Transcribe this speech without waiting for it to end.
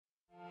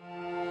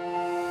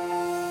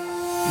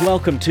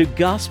Welcome to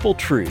Gospel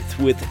Truth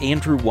with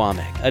Andrew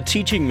Womack, a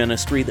teaching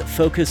ministry that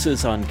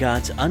focuses on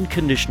God's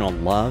unconditional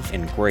love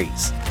and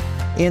grace.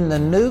 In the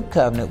new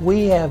covenant,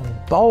 we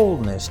have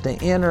boldness to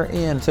enter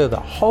into the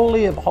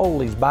Holy of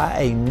Holies by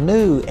a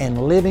new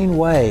and living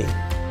way.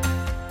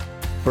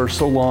 For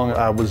so long,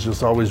 I was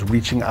just always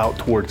reaching out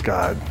towards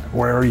God.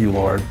 Where are you,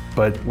 Lord?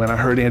 But when I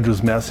heard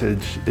Andrew's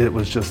message, it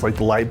was just like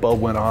the light bulb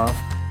went off,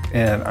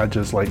 and I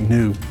just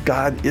knew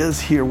God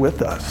is here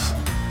with us.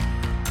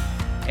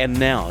 And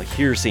now,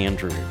 here's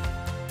Andrew.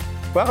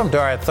 Welcome to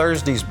our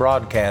Thursday's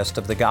broadcast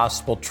of the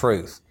Gospel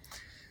Truth.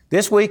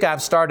 This week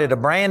I've started a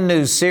brand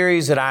new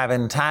series that I've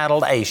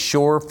entitled A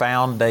Sure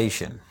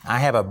Foundation. I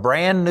have a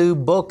brand new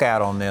book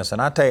out on this,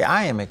 and I tell you,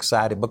 I am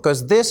excited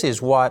because this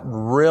is what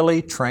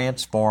really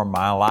transformed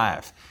my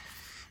life.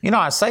 You know,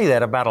 I say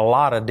that about a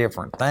lot of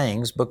different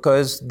things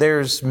because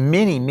there's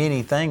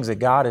many things that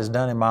God has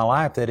done in my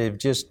life that have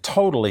just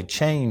totally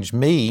changed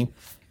me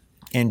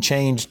and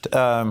changed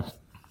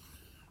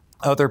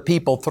other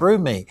people through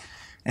me.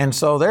 And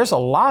so there's a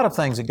lot of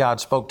things that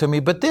God spoke to me,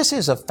 but this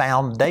is a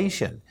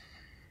foundation.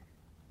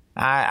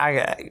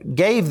 I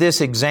gave this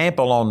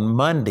example on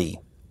Monday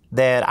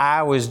that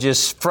I was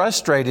just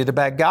frustrated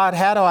about, God,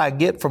 how do I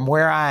get from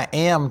where I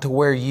am to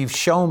where you've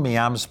shown me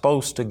I'm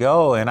supposed to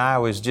go? And I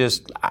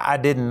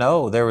didn't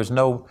know. There was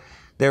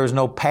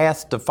no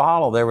path to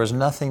follow. There was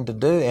nothing to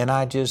do. And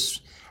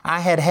I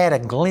had a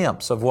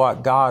glimpse of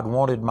what God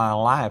wanted my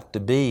life to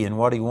be and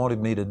what He wanted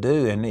me to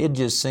do, and it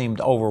just seemed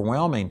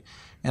overwhelming.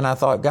 And I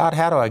thought, God,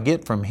 how do I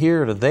get from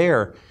here to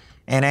there?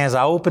 And as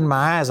I opened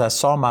my eyes, I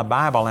saw my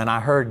Bible, and I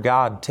heard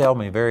God tell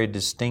me very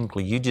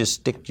distinctly, you just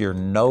stick your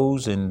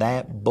nose in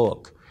that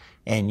book,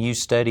 and you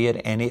study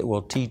it, and it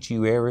will teach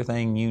you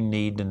everything you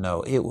need to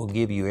know. It will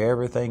give you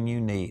everything you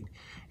need.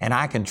 And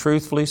I can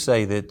truthfully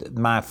say that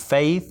my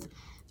faith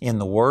in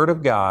the Word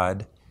of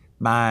God,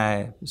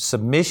 my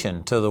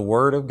submission to the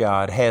Word of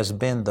God has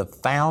been the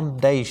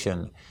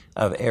foundation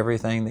of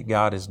everything that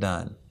God has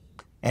done.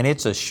 And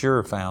it's a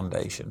sure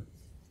foundation.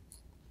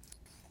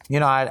 You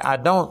know, I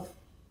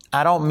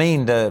don't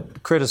mean to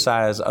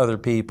criticize other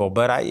people,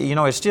 but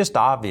it's just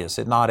obvious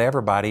that not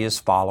everybody is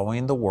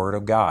following the Word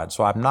of God.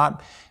 So I'm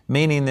not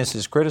meaning this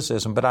as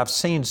criticism, but I've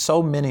seen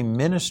so many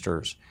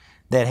ministers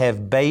that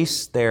have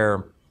based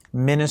their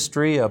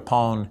ministry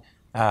upon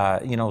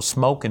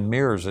smoke and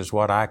mirrors is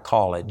what I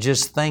call it.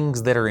 Just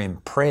things that are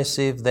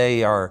impressive.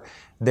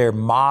 They're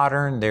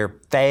modern, they're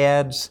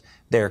fads,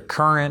 they're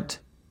current,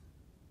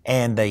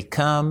 and they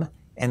come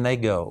and they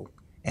go.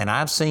 And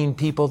I've seen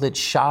people that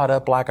shot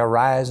up like a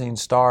rising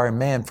star, and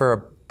man, for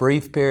a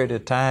brief period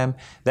of time,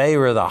 they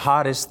were the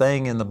hottest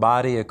thing in the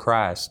body of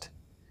Christ.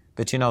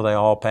 But they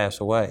all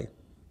pass away.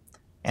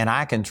 And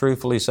I can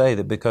truthfully say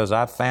that because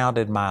I've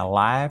founded my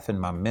life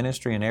and my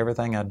ministry and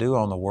everything I do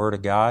on the Word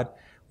of God,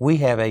 we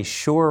have a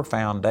sure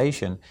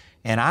foundation,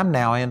 and I'm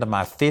now into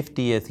my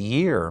 50th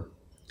year,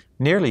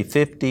 nearly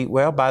 50,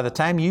 by the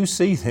time you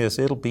see this,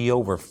 it'll be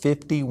over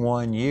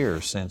 51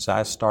 years since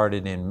I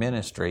started in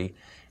ministry,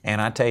 and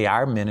I tell you,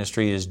 our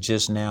ministry is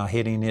just now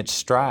hitting its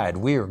stride.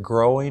 We are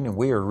growing, and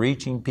we are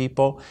reaching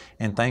people,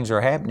 and things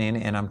are happening,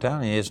 and I'm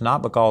telling you, it's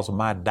not because of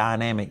my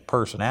dynamic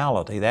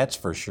personality, that's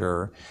for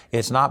sure.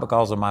 It's not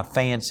because of my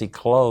fancy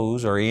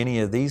clothes or any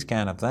of these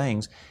kind of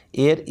things.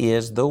 It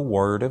is the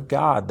Word of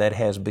God that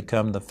has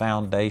become the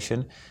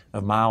foundation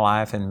of my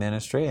life and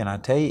ministry. And I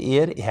tell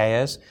you,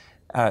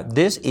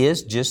 this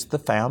is just the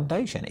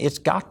foundation. It's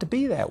got to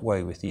be that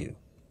way with you.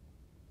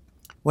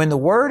 When the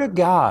Word of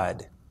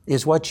God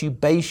is what you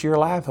base your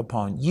life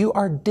upon, you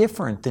are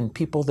different than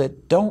people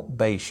that don't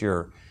base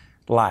your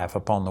life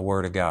upon the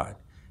Word of God.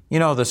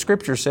 The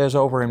Scripture says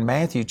over in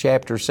Matthew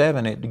chapter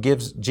 7,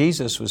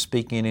 Jesus was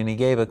speaking, and He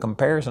gave a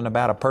comparison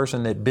about a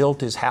person that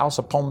built his house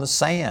upon the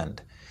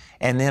sand,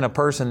 and then a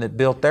person that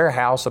built their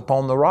house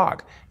upon the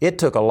rock. It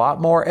took a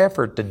lot more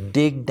effort to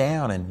dig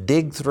down and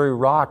dig through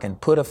rock and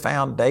put a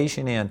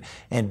foundation in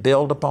and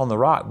build upon the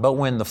rock. But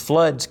when the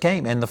floods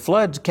came, and the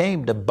floods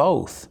came to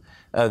both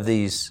of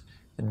these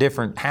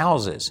different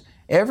houses,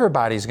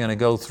 everybody's going to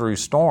go through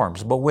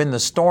storms. But when the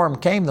storm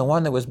came, the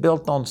one that was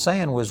built on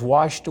sand was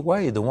washed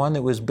away. The one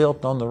that was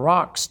built on the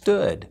rock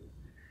stood.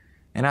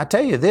 And I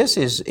tell you, that's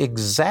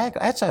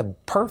a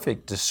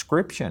perfect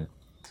description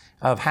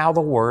of how the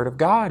Word of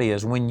God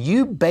is. When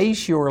you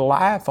base your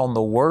life on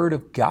the Word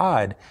of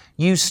God,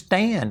 you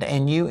stand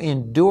and you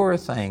endure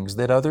things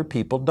that other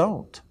people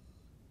don't.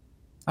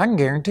 I can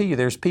guarantee you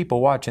there's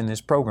people watching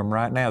this program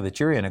right now that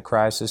you're in a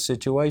crisis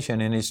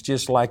situation, and it's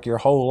just like your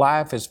whole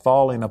life is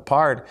falling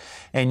apart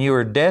and you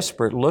are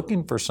desperate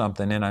looking for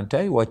something. And I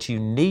tell you, what you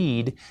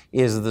need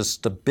is the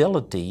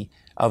stability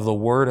of the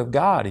Word of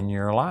God in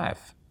your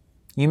life.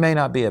 You may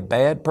not be a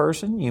bad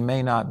person, you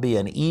may not be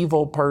an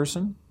evil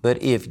person,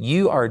 but if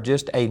you are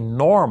just a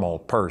normal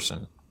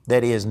person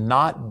that is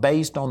not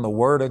based on the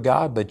Word of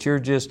God, but you're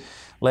just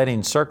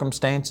letting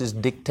circumstances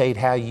dictate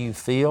how you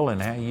feel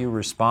and how you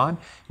respond,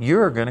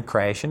 you're going to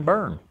crash and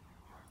burn.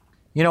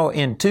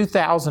 In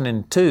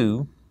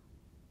 2002,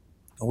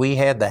 We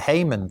had the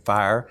Hayman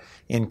fire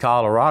in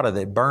Colorado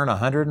that burned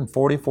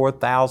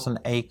 144,000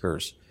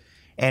 acres.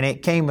 And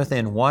it came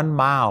within 1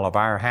 mile of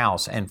our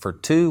house. And for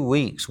 2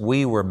 weeks,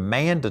 we were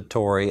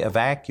mandatory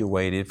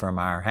evacuated from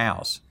our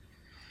house.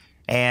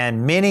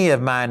 And many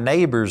of my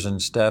neighbors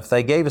and stuff,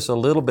 they gave us a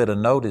little bit of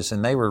notice,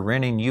 and they were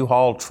renting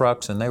U-Haul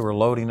trucks, and they were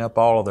loading up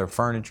all of their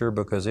furniture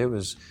because it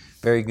was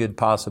very good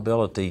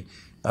possibility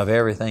of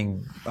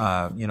everything,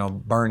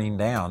 burning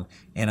down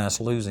and us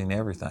losing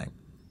everything.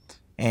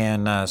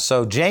 And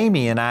so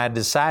Jamie and I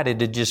decided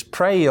to just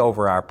pray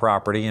over our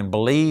property and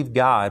believe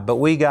God. But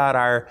we got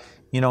our,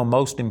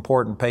 most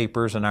important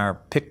papers and our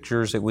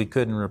pictures that we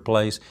couldn't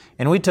replace.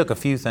 And we took a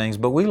few things,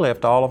 but we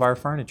left all of our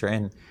furniture.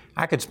 And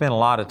I could spend a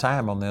lot of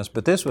time on this,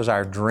 but this was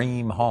our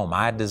dream home.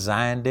 I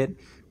designed it,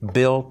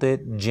 built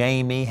it.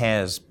 Jamie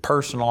has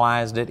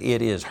personalized it.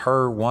 It is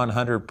her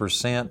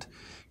 100%.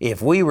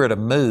 If we were to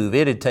move,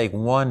 it'd take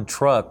one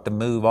truck to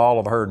move all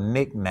of her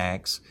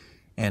knickknacks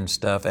and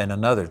stuff, and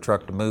another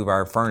truck to move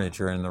our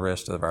furniture and the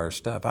rest of our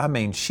stuff. I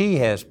mean, she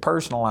has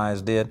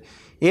personalized it.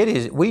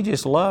 We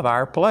just love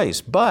our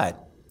place.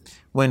 But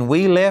when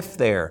we left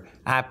there,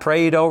 I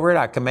prayed over it.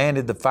 I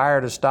commanded the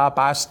fire to stop.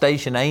 I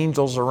stationed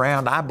angels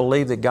around. I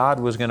believed that God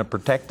was going to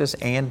protect us,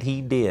 and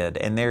He did.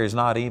 And there is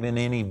not even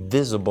any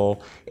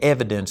visible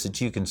evidence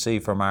that you can see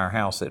from our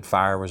house that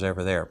fire was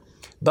ever there.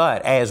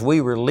 But as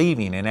we were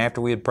leaving, and after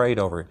we had prayed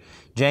over it,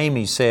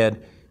 Jamie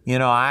said,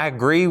 I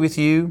agree with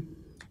you,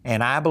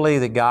 and I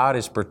believe that God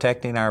is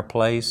protecting our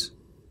place,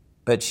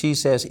 but she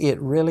says, it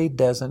really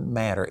doesn't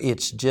matter.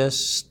 It's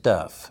just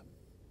stuff.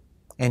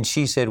 And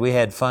she said, we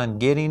had fun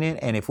getting it,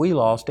 and if we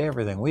lost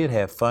everything, we'd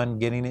have fun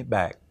getting it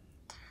back.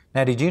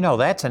 Now, did you know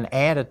that's an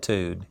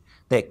attitude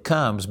that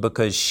comes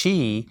because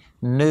she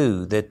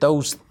knew that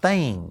those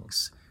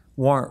things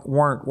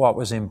weren't what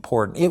was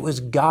important. It was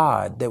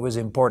God that was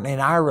important.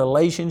 And our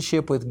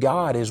relationship with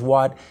God is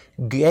what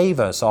gave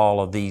us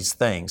all of these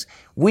things.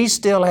 We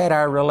still had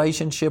our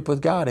relationship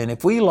with God. And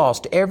if we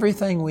lost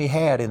everything we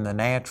had in the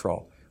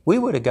natural, we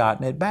would have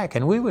gotten it back.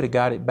 And we would have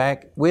got it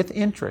back with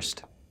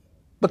interest.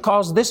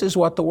 Because this is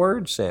what the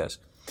Word says.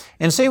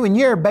 And see, when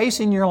you're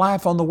basing your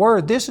life on the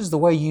Word, this is the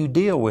way you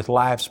deal with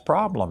life's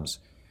problems.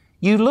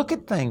 You look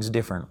at things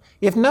differently.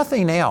 If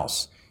nothing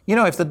else,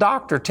 if the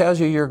doctor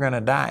tells you you're going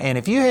to die, and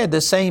if you had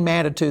the same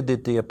attitude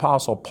that the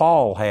Apostle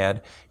Paul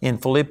had in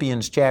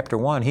Philippians chapter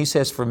 1, he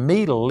says, for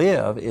me to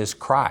live is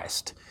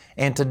Christ,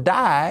 and to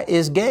die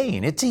is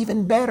gain. It's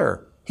even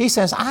better. He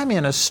says, I'm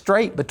in a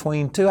strait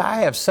between two.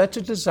 I have such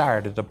a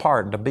desire to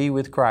depart and to be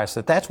with Christ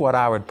that's what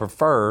I would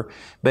prefer,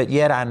 but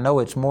yet I know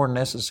it's more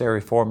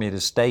necessary for me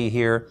to stay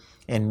here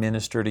and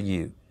minister to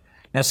you.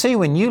 Now see,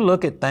 when you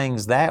look at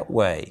things that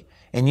way,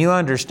 and you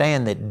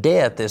understand that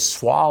death is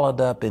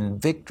swallowed up in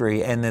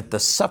victory and that the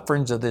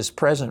sufferings of this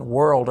present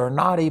world are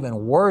not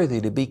even worthy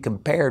to be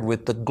compared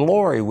with the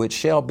glory which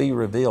shall be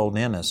revealed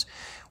in us.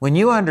 When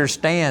you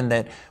understand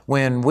that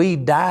when we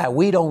die,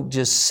 we don't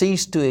just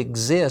cease to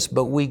exist,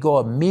 but we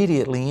go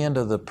immediately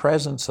into the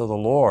presence of the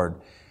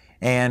Lord.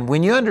 And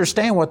when you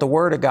understand what the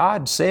Word of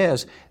God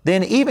says,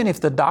 then even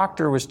if the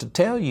doctor was to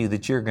tell you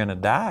that you're going to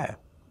die,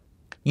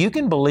 you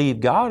can believe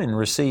God and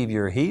receive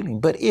your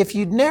healing. But if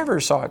you never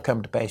saw it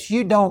come to pass,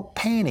 you don't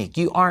panic.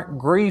 You aren't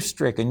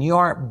grief-stricken. You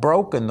aren't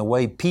broken the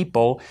way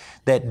people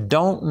that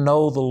don't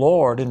know the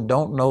Lord and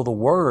don't know the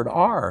Word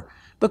are.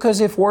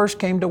 Because if worse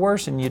came to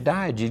worse and you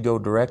died, you'd go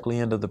directly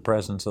into the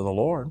presence of the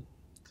Lord.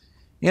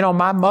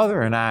 My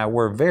mother and I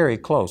were very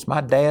close.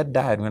 My dad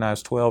died when I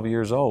was 12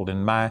 years old,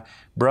 and my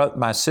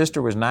sister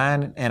was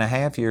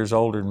 9.5 years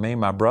older than me.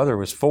 My brother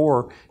was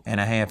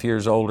 4.5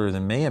 years older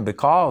than me, and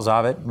because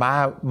of it,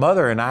 my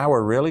mother and I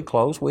were really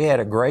close. We had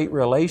a great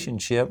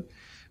relationship.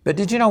 But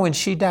did you know when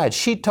she died,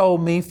 she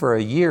told me for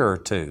a year or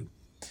two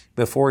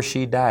before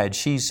she died,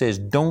 she says,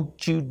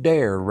 don't you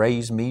dare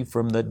raise me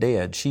from the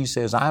dead. She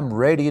says, I'm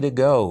ready to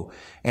go.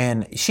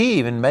 And she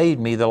even made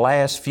me the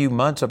last few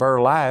months of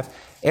her life,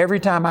 every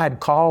time I'd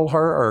call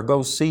her or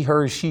go see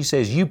her, she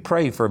says, you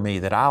pray for me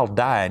that I'll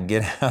die and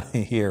get out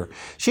of here.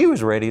 She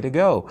was ready to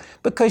go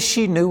because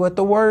she knew what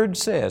the Word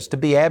says. To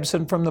be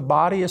absent from the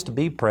body is to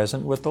be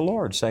present with the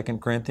Lord, 2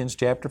 Corinthians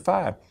chapter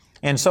 5.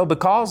 And so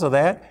because of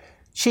that,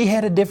 she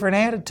had a different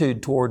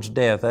attitude towards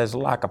death as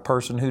like a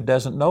person who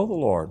doesn't know the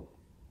Lord.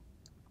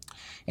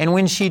 And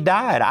when she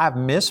died, I've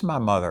missed my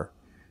mother.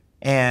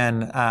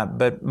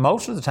 But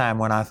most of the time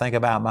when I think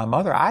about my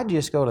mother, I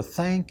just go to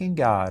thanking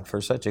God for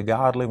such a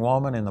godly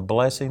woman and the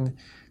blessing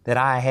that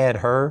I had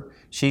her.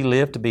 She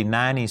lived to be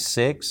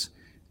 96.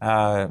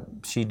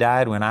 She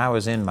died when I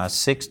was in my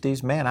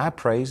 60s. Man, I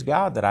praise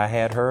God that I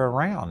had her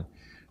around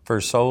for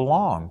so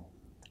long.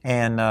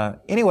 And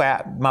anyway,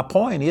 my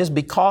point is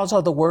because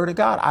of the Word of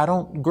God, I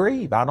don't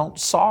grieve. I don't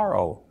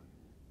sorrow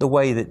the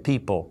way that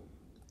people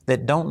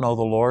that don't know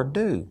the Lord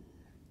do.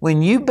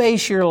 When you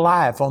base your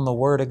life on the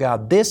Word of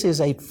God, this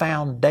is a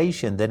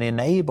foundation that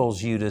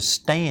enables you to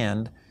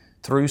stand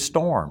through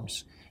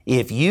storms.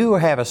 If you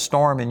have a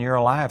storm in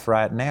your life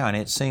right now and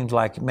it seems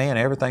like, man,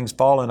 everything's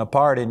falling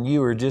apart and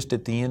you are just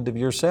at the end of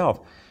yourself,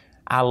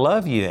 I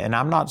love you, and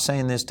I'm not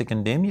saying this to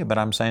condemn you, but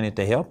I'm saying it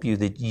to help you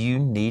that you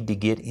need to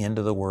get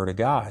into the Word of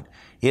God.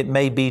 It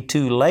may be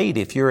too late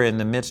if you're in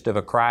the midst of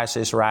a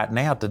crisis right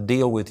now to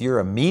deal with your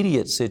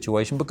immediate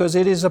situation, because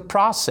it is a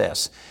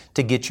process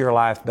to get your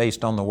life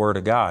based on the Word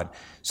of God.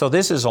 So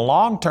this is a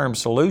long-term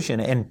solution,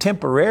 and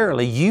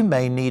temporarily you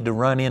may need to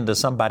run into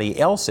somebody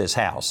else's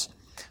house,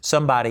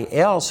 somebody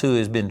else who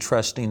has been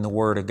trusting the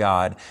Word of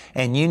God,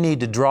 and you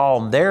need to draw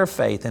on their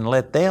faith and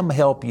let them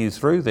help you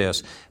through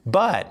this.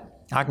 But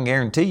I can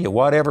guarantee you,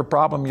 whatever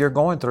problem you're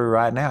going through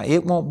right now,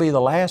 it won't be the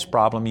last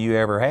problem you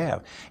ever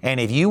have. And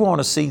if you want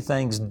to see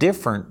things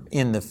different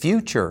in the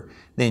future,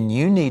 then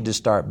you need to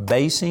start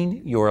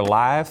basing your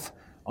life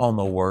on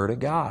the Word of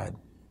God.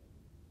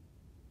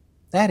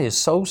 That is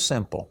so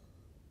simple.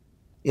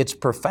 It's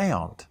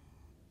profound.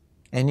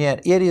 And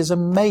yet it is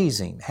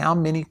amazing how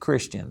many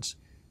Christians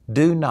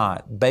do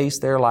not base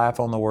their life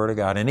on the Word of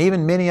God. And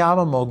even many of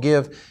them will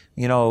give,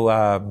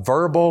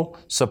 verbal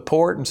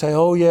support and say,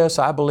 oh yes,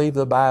 I believe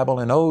the Bible,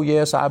 and oh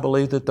yes, I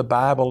believe that the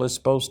Bible is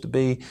supposed to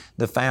be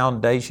the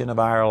foundation of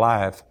our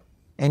life.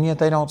 And yet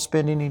they don't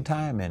spend any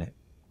time in it.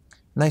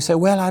 And they say,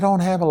 well, I don't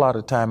have a lot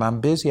of time.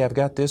 I'm busy. I've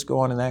got this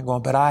going and that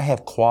going, but I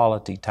have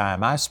quality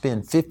time. I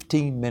spend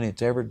 15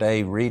 minutes every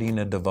day reading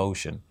a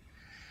devotion.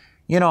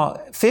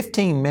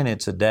 15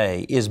 minutes a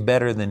day is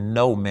better than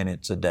no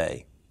minutes a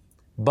day.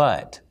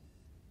 But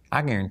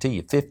I guarantee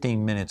you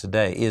 15 minutes a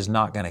day is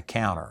not going to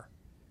counter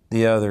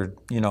the other,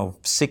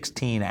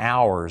 16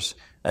 hours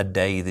a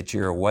day that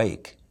you're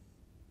awake.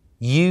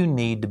 You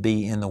need to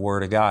be in the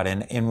Word of God.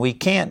 And we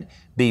can't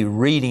be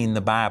reading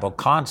the Bible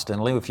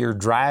constantly. If you're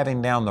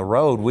driving down the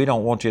road, we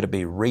don't want you to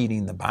be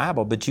reading the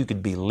Bible, but you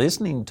could be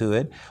listening to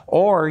it,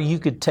 or you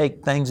could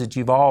take things that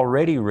you've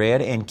already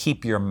read and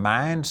keep your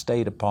mind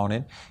stayed upon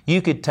it.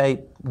 You could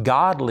take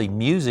godly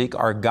music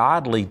or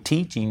godly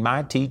teaching,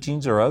 my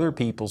teachings or other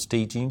people's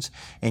teachings,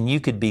 and you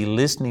could be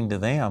listening to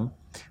them.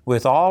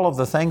 With all of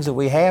the things that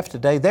we have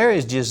today, there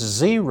is just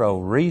zero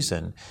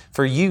reason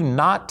for you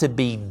not to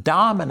be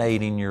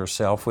dominating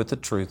yourself with the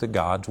truth of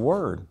God's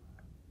Word.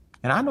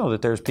 And I know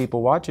that there's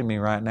people watching me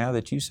right now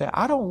that you say,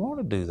 I don't want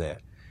to do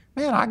that.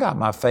 Man, I got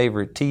my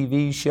favorite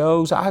TV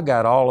shows. I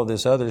got all of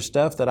this other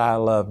stuff that I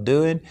love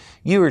doing.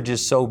 You are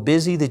just so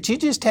busy that you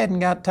just hadn't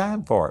got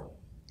time for it.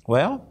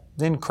 Well,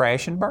 then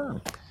crash and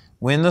burn.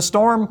 When the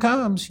storm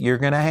comes, you're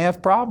going to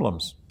have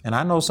problems. And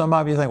I know some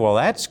of you think, well,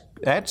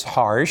 that's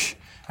harsh.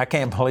 I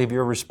can't believe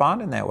you're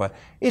responding that way.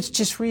 It's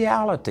just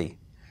reality.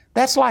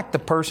 That's like the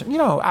person,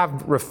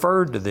 I've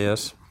referred to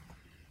this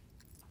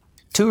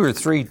 2 or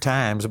 3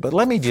 times, but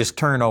let me just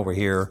turn over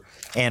here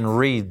and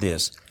read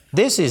this.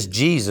 This is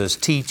Jesus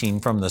teaching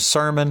from the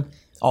Sermon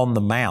on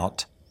the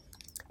Mount.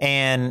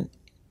 And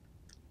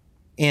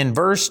in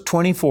verse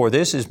 24,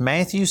 this is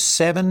Matthew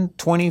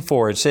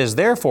 7:24. It says,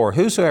 therefore,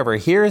 whosoever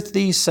heareth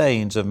these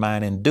sayings of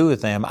mine and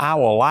doeth them, I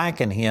will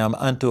liken him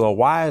unto a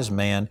wise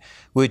man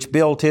which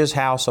built his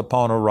house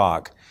upon a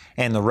rock.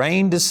 And the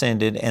rain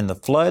descended, and the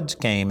floods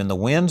came, and the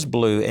winds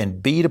blew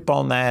and beat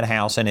upon that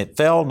house, and it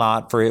fell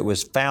not, for it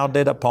was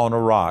founded upon a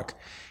rock.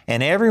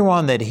 And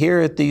everyone that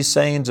heareth these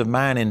sayings of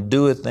mine and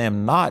doeth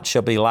them not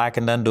shall be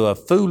likened unto a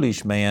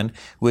foolish man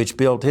which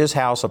built his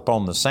house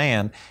upon the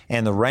sand.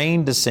 And the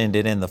rain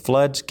descended, and the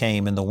floods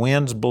came, and the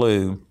winds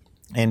blew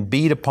and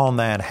beat upon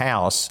that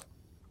house,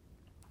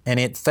 and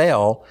it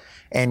fell,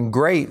 and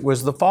great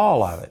was the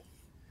fall of it.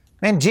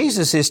 Man,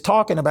 Jesus is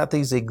talking about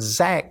these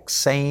exact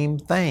same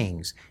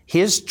things.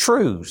 His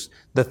truths,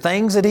 the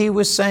things that He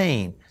was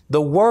saying,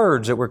 the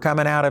words that were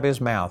coming out of His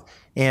mouth.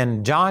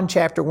 In John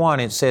chapter 1,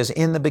 it says,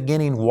 in the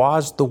beginning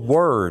was the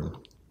Word,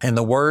 and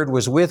the Word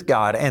was with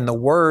God, and the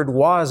Word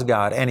was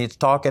God. And it's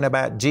talking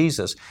about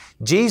Jesus.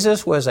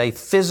 Jesus was a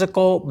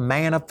physical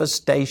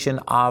manifestation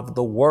of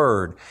the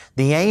Word.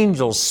 The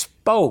angels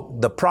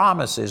spoke the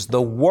promises,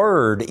 the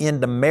Word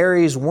into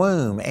Mary's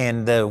womb,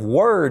 and the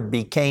Word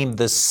became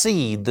the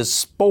seed, the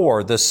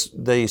spore, the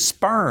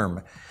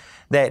sperm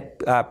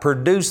that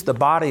produced the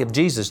body of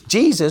Jesus.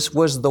 Jesus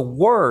was the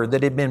Word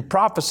that had been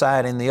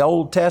prophesied in the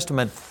Old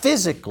Testament,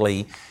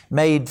 physically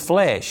made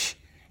flesh.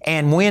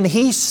 And when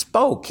He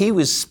spoke, He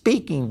was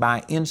speaking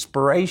by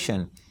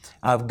inspiration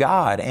of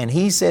God. And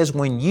He says,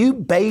 when you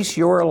base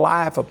your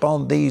life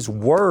upon these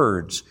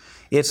words,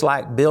 it's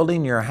like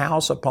building your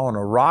house upon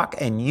a rock,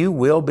 and you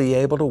will be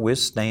able to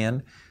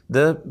withstand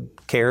the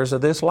cares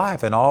of this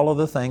life and all of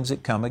the things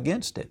that come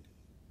against it.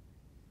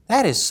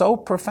 That is so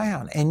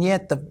profound. And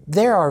yet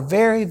there are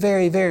very,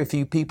 very, very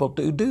few people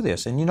who do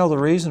this. And you know the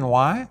reason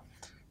why?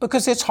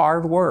 Because it's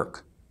hard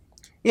work.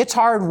 It's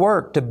hard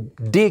work to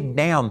dig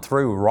down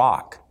through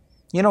rock.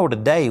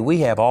 Today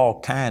we have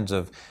all kinds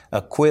of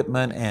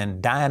equipment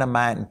and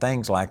dynamite and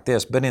things like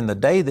this. But in the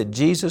day that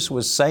Jesus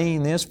was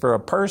saying this, for a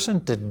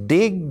person to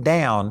dig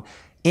down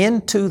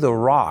into the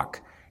rock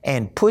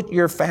and put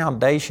your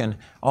foundation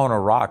on a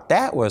rock,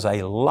 that was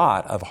a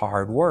lot of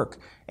hard work.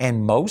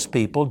 And most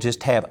people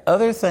just have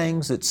other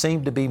things that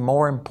seem to be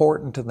more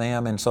important to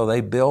them, and so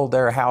they build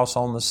their house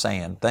on the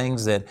sand,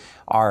 things that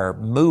are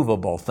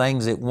movable,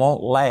 things that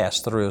won't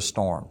last through a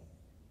storm.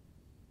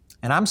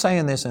 And I'm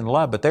saying this in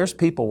love, but there's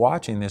people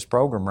watching this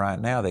program right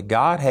now that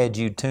God had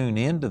you tune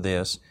into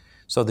this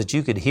so that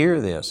you could hear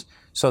this,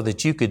 so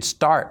that you could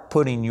start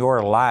putting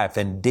your life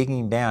and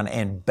digging down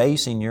and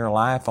basing your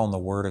life on the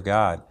Word of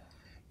God.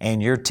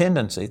 And your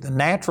tendency, the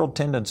natural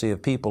tendency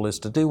of people is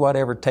to do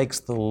whatever takes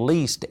the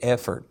least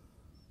effort.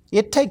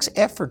 It takes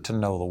effort to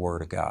know the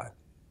Word of God.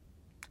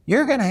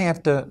 You're going to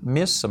have to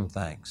miss some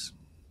things.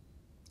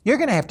 You're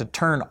going to have to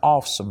turn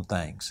off some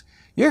things.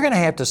 You're going to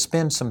have to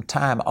spend some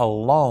time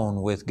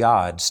alone with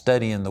God,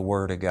 studying the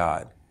Word of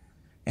God.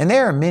 And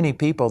there are many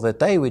people that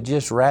they would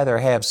just rather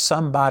have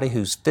somebody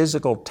who's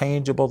physical,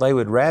 tangible. They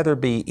would rather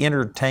be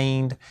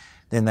entertained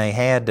than they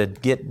had to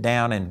get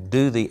down and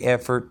do the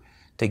effort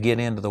to get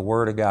into the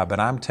Word of God. But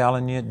I'm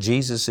telling you,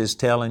 Jesus is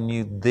telling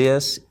you,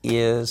 this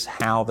is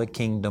how the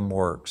kingdom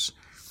works.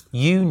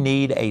 You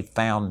need a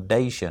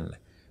foundation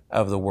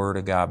of the Word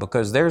of God,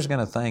 because there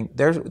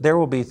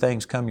will be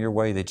things come your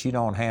way that you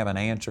don't have an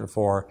answer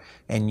for,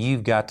 and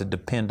you've got to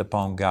depend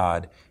upon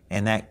God,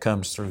 and that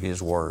comes through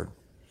His Word.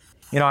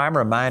 You know, I'm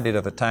reminded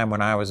of a time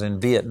when I was in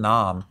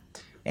Vietnam,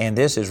 and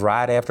this is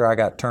right after I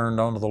got turned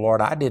on to the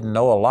Lord. I didn't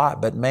know a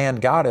lot, but man,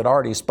 God had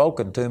already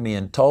spoken to me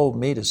and told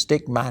me to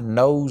stick my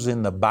nose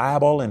in the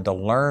Bible and to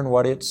learn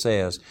what it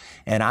says.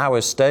 And I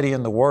was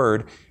studying the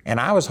Word,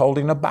 and I was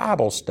holding a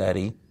Bible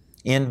study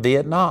in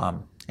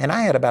Vietnam. And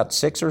I had about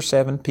 6 or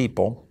 7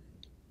 people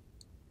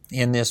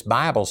in this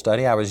Bible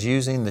study. I was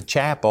using the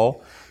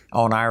chapel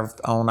on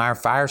our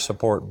fire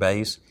support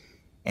base,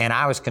 and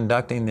I was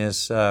conducting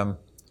this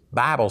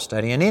Bible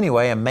study. And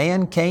anyway, a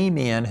man came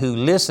in who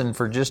listened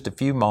for just a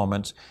few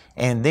moments,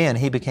 and then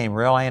he became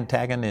real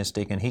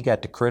antagonistic, and he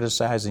got to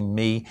criticizing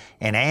me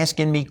and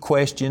asking me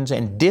questions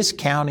and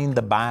discounting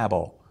the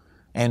Bible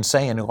and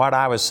saying what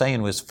I was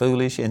saying was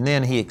foolish. And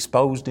then he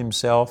exposed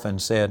himself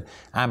and said,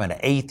 I'm an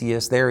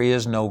atheist, there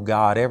is no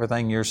God,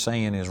 everything you're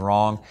saying is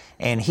wrong.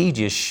 And he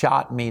just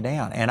shot me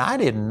down. And I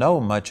didn't know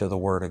much of the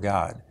Word of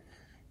God.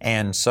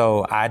 And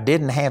so I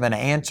didn't have an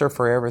answer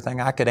for everything.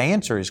 I could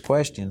answer his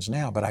questions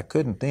now, but I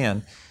couldn't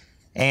then.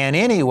 And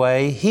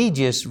anyway, he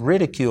just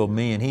ridiculed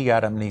me, and he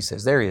got up and he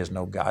says, there is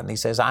no God. And he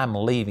says, I'm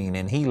leaving.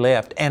 And he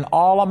left. And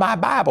all of my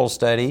Bible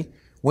study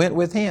went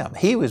with him.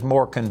 He was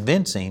more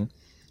convincing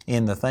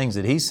in the things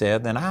that he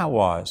said than I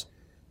was.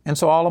 And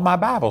so all of my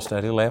Bible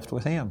study left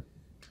with him.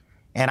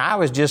 And I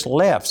was just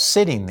left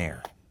sitting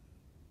there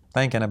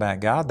thinking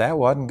about, God, that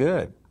wasn't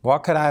good.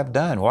 What could I have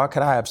done? What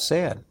could I have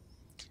said?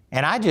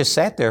 And I just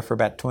sat there for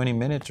about 20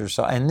 minutes or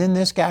so. And then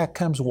this guy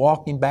comes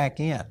walking back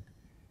in.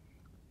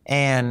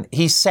 And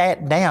he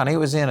sat down. It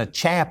was in a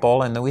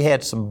chapel, and we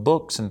had some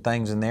books and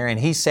things in there. And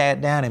he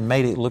sat down and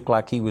made it look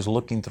like he was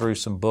looking through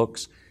some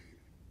books.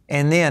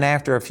 And then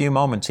after a few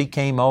moments, he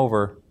came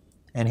over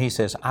and he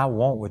says, I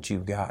want what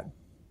you've got.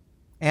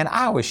 And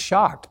I was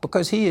shocked,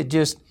 because he had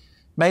just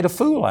made a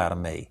fool out of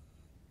me.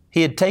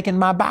 He had taken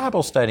my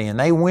Bible study, and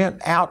they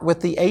went out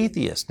with the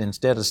atheist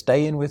instead of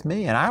staying with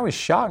me. And I was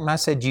shocked, and I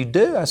said, you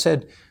do? I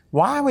said,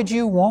 why would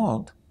you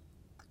want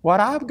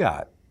what I've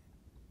got?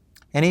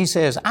 And he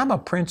says, I'm a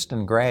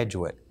Princeton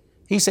graduate.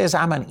 He says,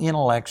 I'm an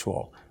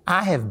intellectual.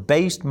 I have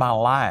based my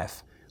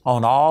life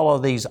on all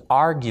of these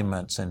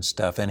arguments and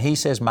stuff. And he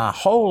says, my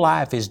whole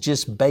life is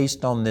just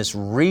based on this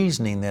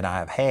reasoning that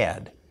I've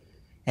had.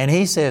 And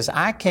he says,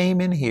 I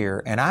came in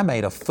here and I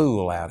made a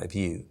fool out of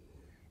you.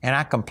 And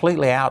I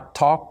completely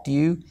out-talked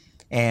you,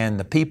 and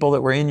the people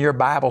that were in your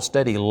Bible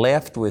study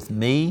left with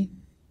me.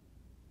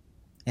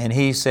 And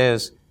he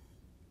says,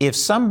 if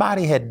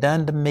somebody had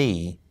done to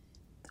me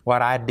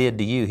what I did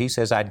to you, he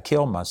says, I'd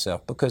kill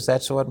myself, because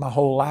that's what my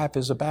whole life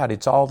is about.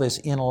 It's all this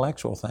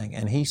intellectual thing.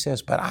 And he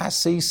says, but I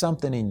see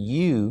something in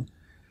you.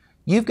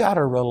 You've got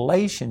a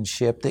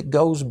relationship that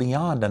goes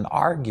beyond an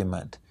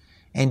argument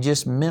and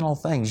just mental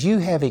things. You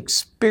have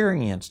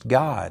experienced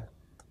God.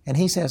 And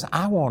he says,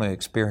 I want to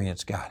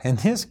experience God. And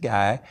this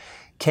guy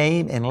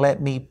came and let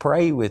me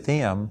pray with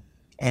him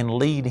and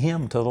lead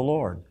him to the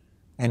Lord.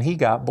 And he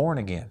got born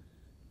again.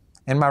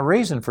 And my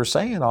reason for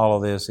saying all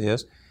of this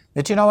is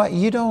that, you know what,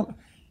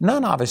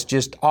 none of us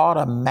just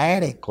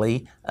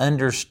automatically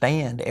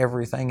understand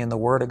everything in the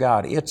Word of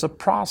God. It's a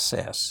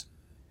process.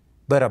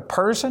 But a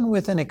person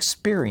with an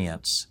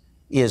experience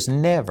is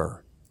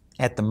never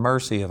at the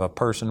mercy of a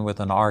person with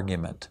an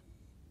argument.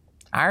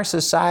 Our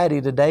society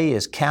today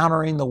is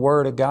countering the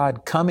Word of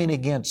God, coming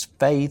against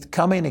faith,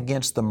 coming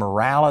against the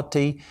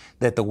morality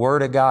that the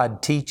Word of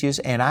God teaches.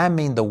 And I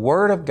mean the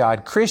Word of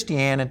God,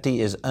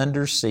 Christianity is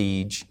under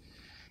siege.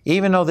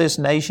 Even though this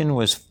nation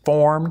was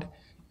formed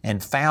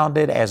and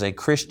founded as a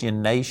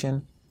Christian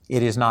nation,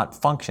 it is not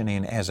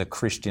functioning as a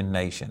Christian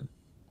nation.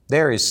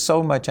 There is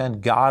so much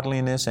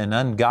ungodliness and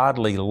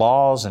ungodly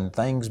laws and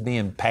things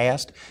being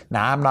passed.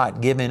 Now, I'm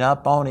not giving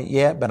up on it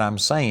yet, but I'm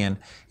saying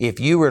if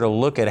you were to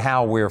look at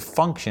how we're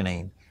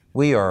functioning,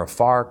 we are a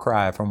far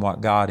cry from what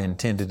God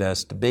intended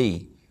us to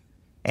be.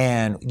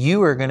 And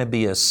you are going to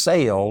be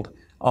assailed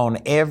on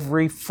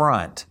every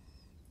front.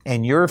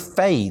 And your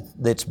faith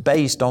that's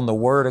based on the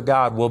Word of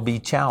God will be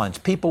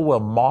challenged. People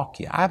will mock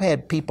you. I've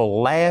had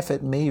people laugh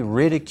at me,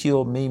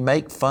 ridicule me,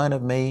 make fun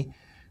of me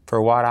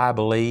for what I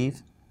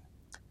believe.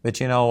 But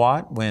you know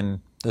what?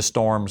 When the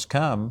storms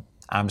come,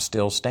 I'm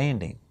still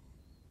standing.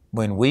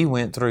 When we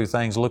went through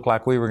things looked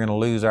like we were going to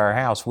lose our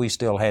house, we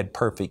still had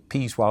perfect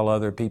peace while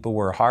other people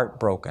were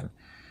heartbroken.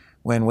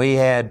 When we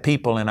had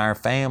people in our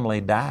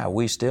family die,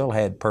 we still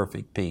had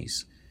perfect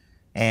peace.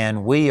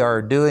 And we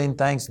are doing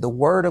things. The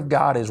Word of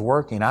God is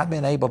working. I've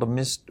been able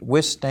to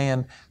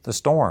withstand the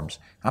storms.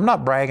 I'm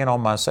not bragging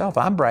on myself.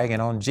 I'm bragging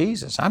on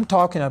Jesus. I'm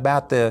talking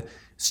about the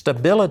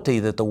stability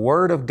that the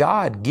Word of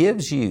God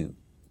gives you.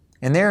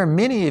 And there are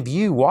many of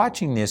you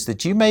watching this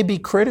that you may be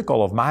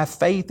critical of my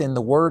faith in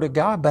the Word of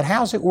God, but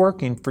how's it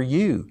working for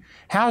you?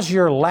 How's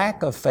your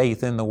lack of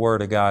faith in the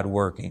Word of God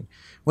working?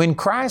 When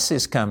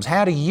crisis comes,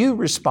 how do you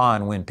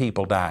respond when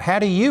people die? How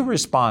do you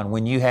respond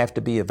when you have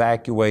to be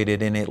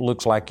evacuated and it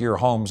looks like your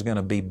home's going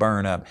to be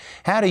burned up?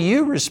 How do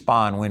you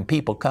respond when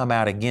people come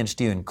out against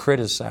you and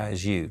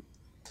criticize you?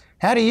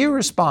 How do you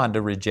respond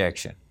to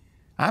rejection?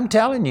 I'm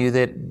telling you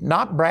that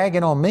not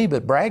bragging on me,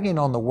 but bragging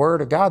on the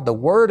Word of God. The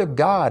Word of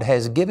God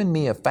has given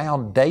me a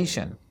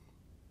foundation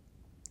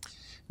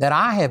that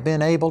I have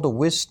been able to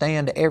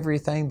withstand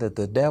everything that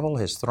the devil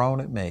has thrown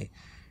at me.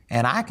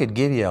 And I could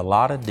give you a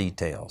lot of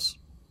details.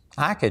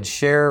 I could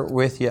share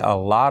with you a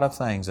lot of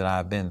things that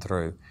I've been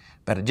through,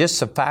 but it just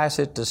suffice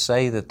it to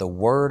say that the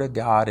Word of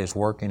God is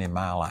working in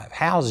my life.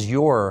 How's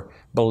your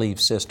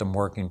belief system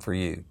working for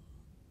you?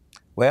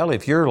 Well,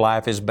 if your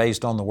life is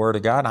based on the Word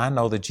of God, I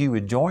know that you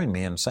would join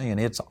me in saying,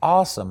 it's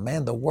awesome,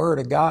 man. The Word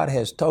of God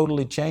has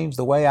totally changed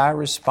the way I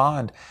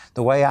respond,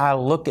 the way I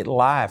look at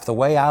life, the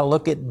way I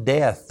look at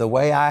death, the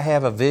way I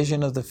have a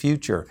vision of the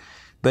future.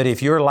 But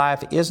if your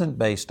life isn't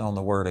based on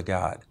the Word of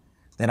God,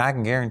 then I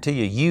can guarantee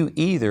you, you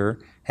either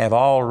have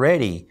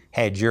already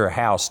had your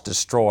house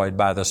destroyed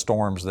by the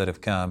storms that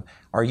have come,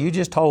 or you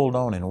just hold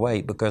on and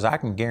wait, because I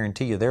can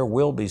guarantee you there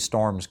will be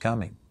storms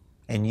coming,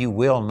 and you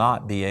will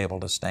not be able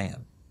to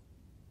stand.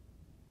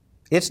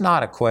 It's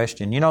not a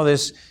question. You know,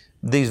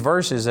 these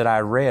verses that I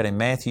read in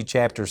Matthew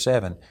chapter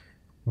 7,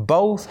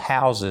 both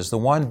houses, the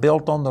one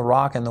built on the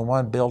rock and the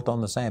one built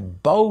on the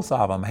sand, both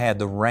of them had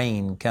the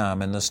rain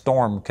come and the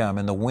storm come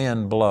and the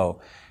wind blow.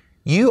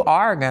 You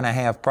are going to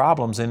have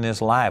problems in this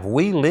life.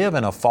 We live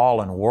in a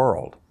fallen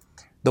world.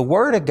 The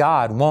Word of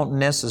God won't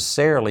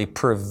necessarily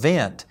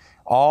prevent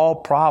all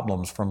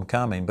problems from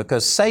coming,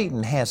 because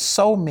Satan has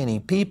so many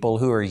people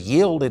who are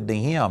yielded to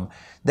him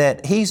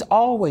that he's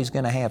always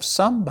going to have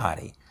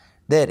somebody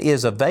that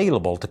is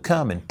available to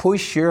come and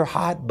push your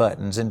hot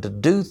buttons and to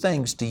do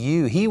things to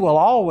you. He will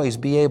always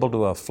be able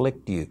to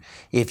afflict you.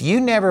 If you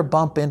never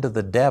bump into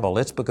the devil,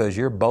 it's because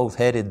you're both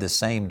headed the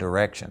same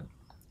direction.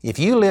 If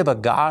you live a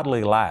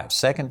godly life,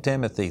 2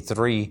 Timothy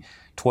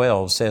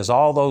 3:12 says,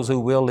 all those who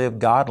will live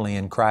godly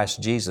in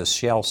Christ Jesus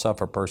shall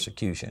suffer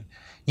persecution.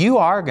 You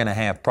are going to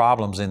have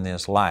problems in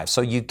this life,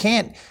 so you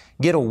can't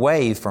get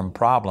away from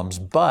problems,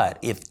 but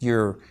if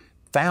you're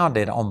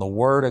founded on the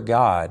Word of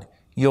God,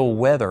 you'll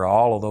weather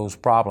all of those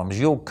problems.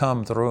 You'll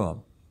come through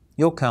them.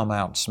 You'll come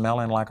out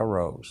smelling like a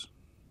rose.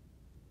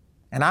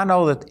 And I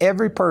know that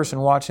every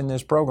person watching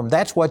this program,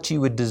 that's what you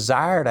would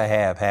desire to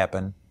have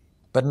happen,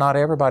 but not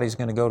everybody's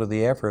going to go to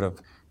the effort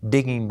of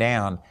digging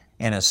down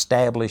and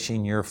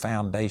establishing your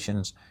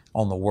foundations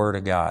on the Word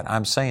of God.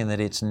 I'm saying that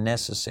it's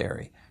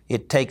necessary.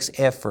 It takes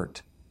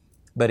effort,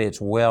 but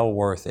it's well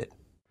worth it.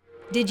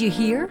 Did you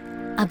hear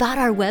about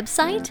our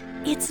website?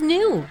 It's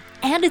new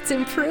and it's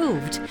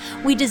improved.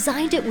 We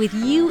designed it with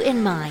you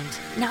in mind.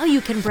 Now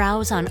you can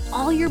browse on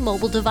all your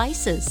mobile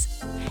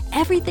devices.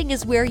 Everything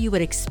is where you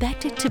would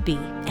expect it to be,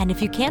 and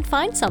if you can't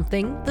find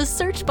something, the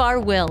search bar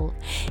will.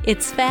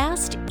 It's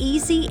fast,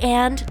 easy,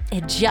 and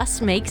it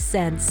just makes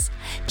sense.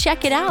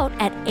 Check it out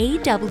at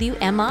awmi.net.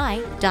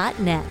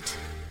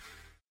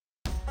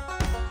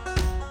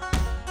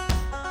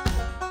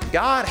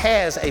 God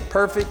has a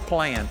perfect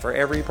plan for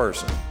every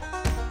person.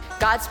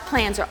 God's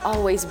plans are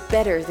always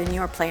better than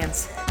your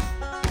plans.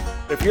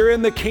 If you're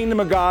in the kingdom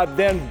of God,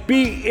 then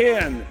be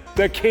in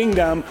the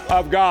kingdom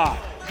of God.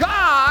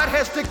 God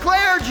has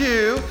declared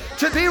you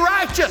to be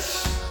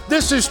righteous.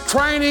 This is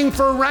training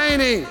for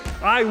reigning.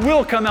 I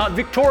will come out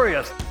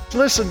victorious.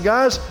 Listen,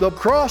 guys, the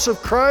cross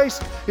of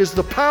Christ is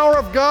the power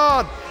of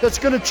God that's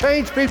going to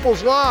change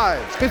people's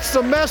lives. It's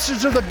the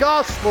message of the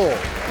gospel.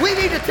 We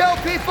need to tell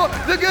people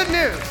the good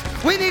news.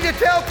 We need to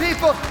tell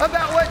people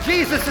about what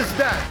Jesus has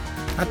done.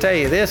 I tell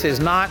you, this is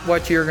not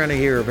what you're going to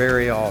hear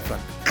very often.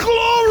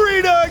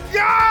 Glory to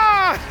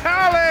God!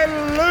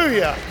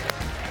 Hallelujah!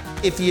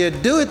 If you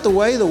do it the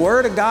way the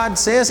Word of God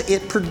says,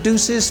 it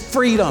produces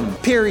freedom,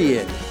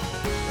 period.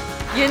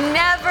 You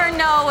never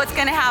know what's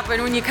going to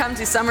happen when you come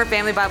to Summer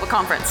Family Bible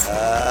Conference.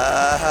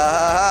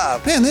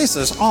 Man, this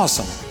is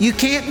awesome. You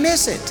can't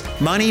miss it.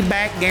 Money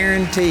back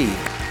guarantee.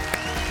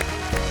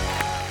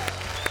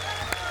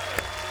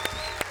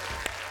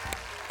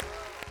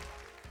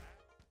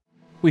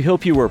 We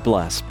hope you were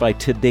blessed by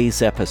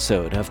today's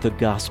episode of The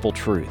Gospel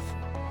Truth.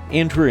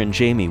 Andrew and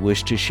Jamie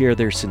wish to share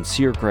their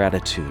sincere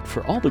gratitude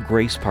for all the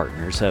grace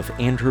partners of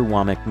Andrew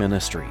Wommack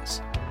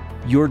Ministries.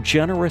 Your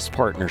generous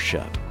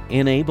partnership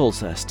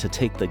enables us to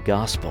take the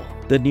gospel,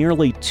 the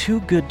nearly too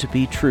good to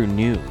be true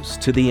news,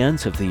 to the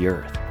ends of the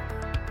earth.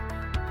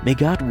 May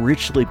God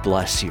richly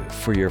bless you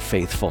for your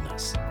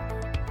faithfulness.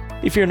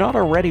 If you're not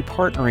already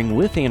partnering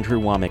with Andrew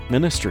Wommack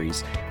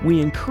Ministries,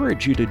 we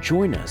encourage you to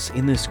join us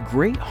in this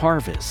great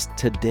harvest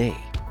today.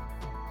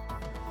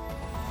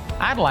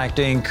 I'd like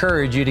to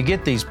encourage you to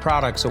get these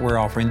products that we're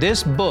offering.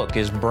 This book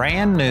is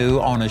brand new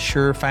on a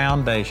sure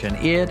foundation.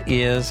 It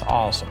is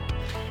awesome.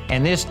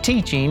 And this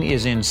teaching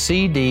is in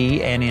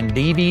CD and in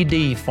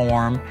DVD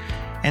form.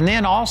 And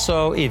then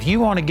also, if you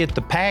want to get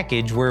the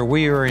package where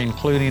we are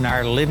including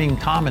our living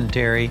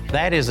commentary,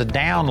 that is a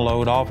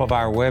download off of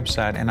our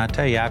website. And I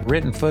tell you, I've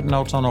written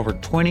footnotes on over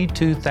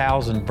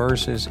 22,000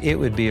 verses. It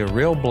would be a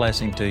real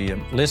blessing to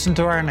you. Listen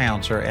to our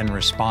announcer and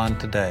respond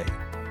today.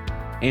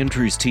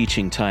 Andrew's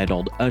teaching,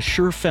 titled A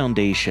Sure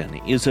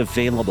Foundation, is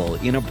available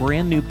in a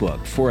brand new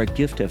book for a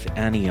gift of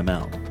any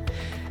amount.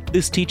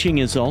 This teaching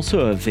is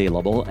also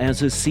available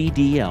as a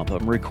CD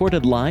album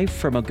recorded live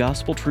from a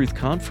Gospel Truth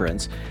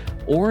conference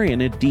or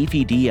in a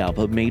DVD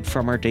album made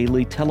from our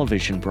daily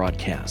television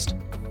broadcast.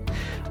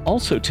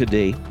 Also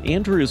today,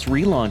 Andrew is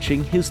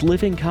relaunching his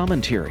Living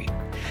Commentary.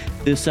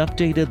 This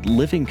updated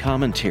Living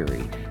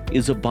Commentary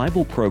is a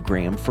Bible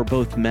program for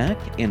both Mac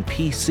and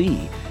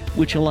PC,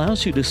 which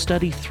allows you to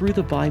study through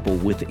the Bible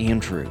with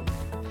Andrew.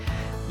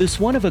 This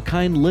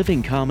one-of-a-kind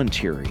Living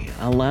Commentary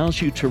allows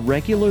you to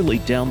regularly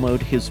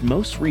download his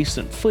most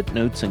recent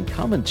footnotes and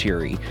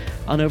commentary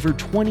on over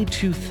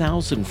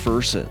 22,000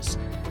 verses.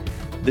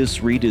 This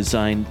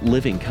redesigned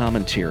Living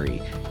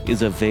Commentary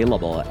is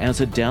available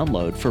as a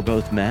download for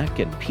both Mac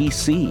and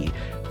PC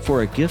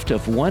for a gift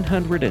of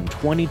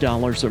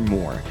 $120 or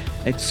more,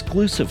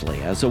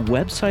 exclusively as a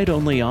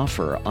website-only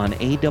offer on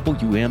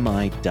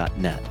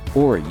awmi.net.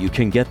 Or you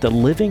can get the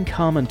Living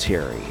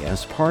Commentary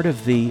as part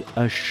of the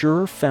A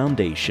Sure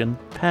Foundation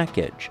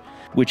package,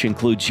 which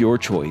includes your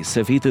choice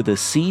of either the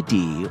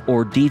CD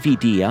or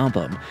DVD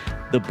album,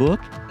 the book,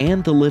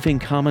 and the Living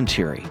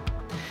Commentary.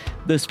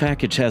 This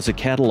package has a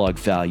catalog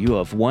value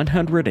of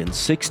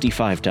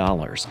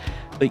 $165,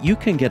 but you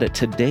can get it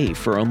today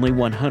for only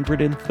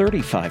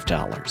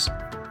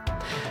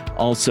 $135.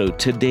 Also,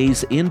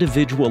 today's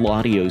individual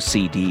audio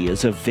CD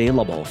is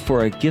available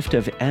for a gift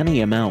of any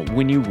amount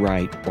when you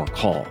write or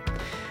call.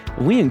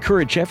 We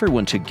encourage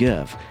everyone to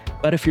give,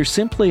 but if you're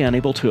simply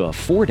unable to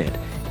afford it,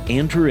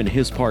 Andrew and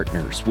his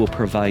partners will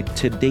provide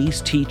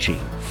today's teaching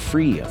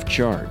free of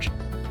charge.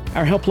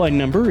 Our helpline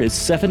number is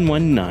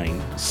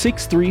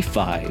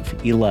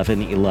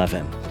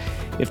 719-635-1111.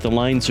 If the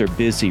lines are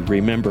busy,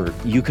 remember,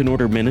 you can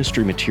order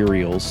ministry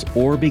materials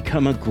or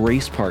become a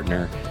Grace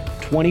Partner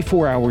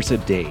 24 hours a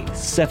day,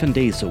 7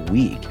 days a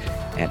week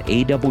at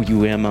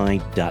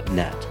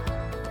awmi.net.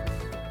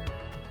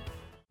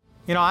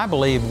 You know, I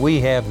believe we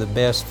have the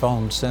best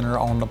phone center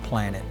on the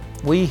planet.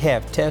 We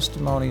have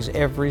testimonies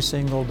every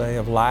single day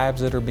of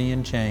lives that are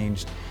being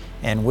changed,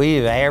 and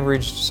we've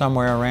averaged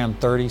somewhere around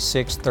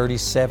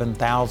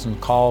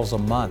 37,000 calls a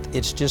month.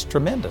 It's just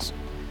tremendous.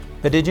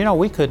 But did you know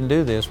we couldn't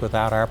do this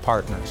without our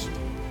partners?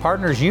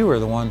 Partners, you are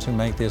the ones who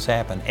make this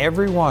happen.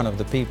 Every one of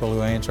the people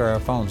who answer our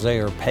phones, they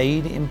are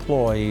paid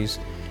employees,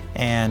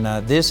 and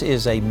this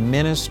is a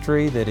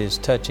ministry that is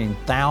touching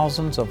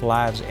thousands of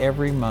lives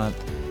every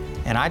month.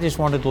 And I just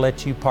wanted to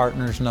let you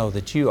partners know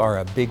that you are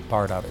a big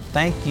part of it.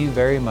 Thank you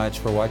very much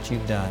for what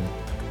you've done,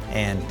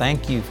 and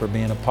thank you for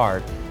being a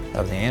part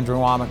of the Andrew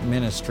Wommack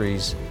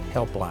Ministries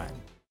Helpline.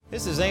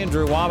 This is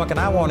Andrew Wommack, and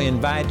I want to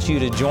invite you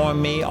to join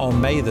me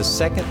on May the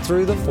 2nd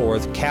through the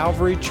 4th,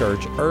 Calvary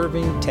Church,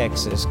 Irving,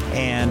 Texas.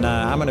 And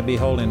I'm going to be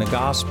holding a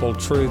Gospel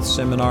Truth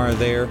seminar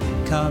there.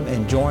 Come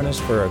and join us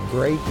for a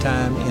great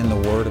time in the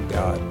Word of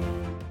God.